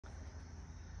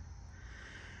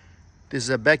This is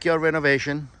a backyard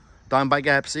renovation done by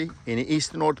Gappsi in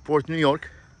East Northport, New York.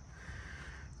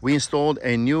 We installed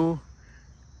a new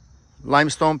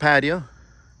limestone patio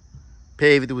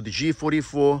paved with the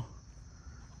G044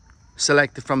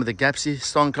 selected from the Gappsi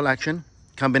Stone Collection.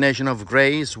 Combination of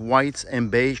grays, whites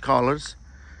and beige colors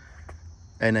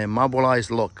and a marbleized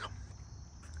look.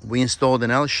 We installed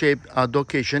an L-shaped outdoor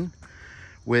kitchen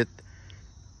with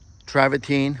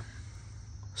travertine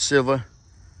silver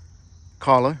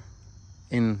color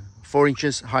in 4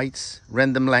 inches heights,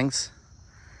 random lengths.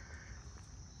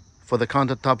 For the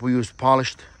countertop we used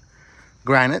polished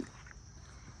granite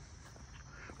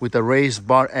with a raised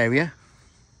bar area.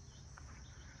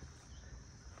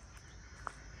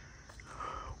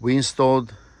 We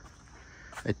installed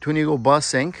a 20 bar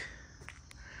sink,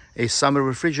 a summer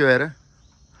refrigerator,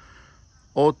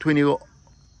 all 20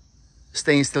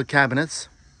 stainless steel cabinets,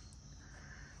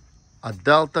 a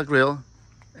Delta grill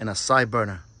and a side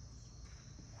burner.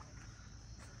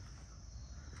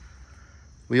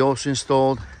 We also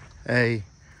installed a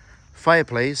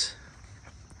fireplace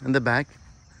in the back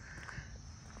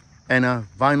and a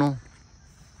vinyl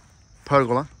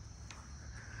pergola.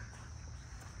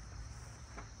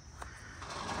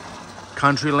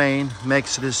 Country lane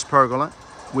makes this pergola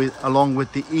along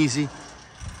with the easy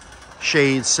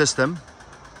shade system,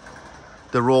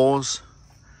 the rolls,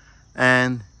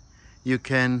 and you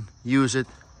can use it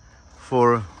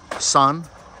for sun,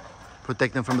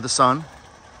 protect them from the sun.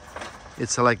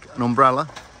 It's like an umbrella,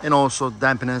 and also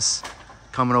dampness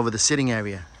coming over the sitting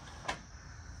area.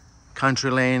 Country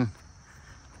lane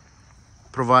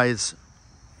provides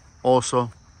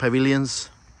also pavilions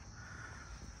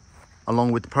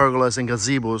along with pergolas and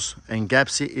gazebos, and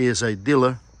Gappsi is a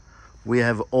dealer. We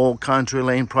have all country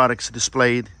lane products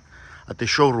displayed at the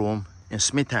showroom in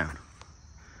Smithtown.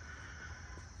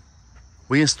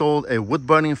 We installed a wood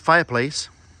burning fireplace,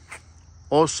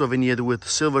 also veneered with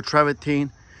silver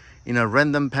travertine in a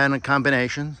random panel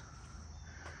combination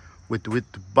with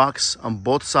box on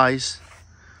both sides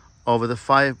over the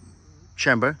fire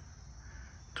chamber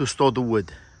to store the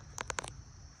wood.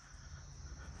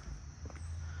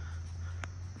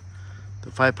 The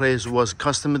fireplace was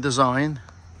custom designed.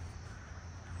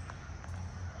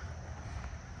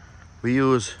 We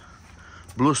use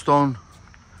bluestone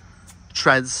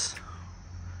threads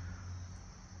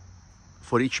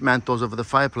for each mantles over the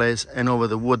fireplace and over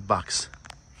the wood box.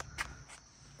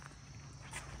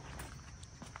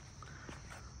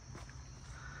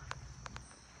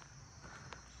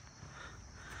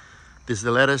 This is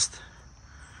the latest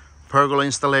pergola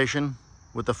installation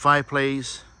with the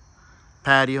fireplace,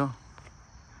 patio,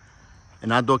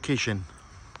 and outdoor kitchen,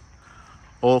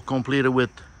 all completed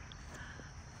with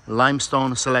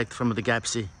limestone select from the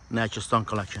Gappsi Natural Stone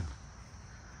Collection.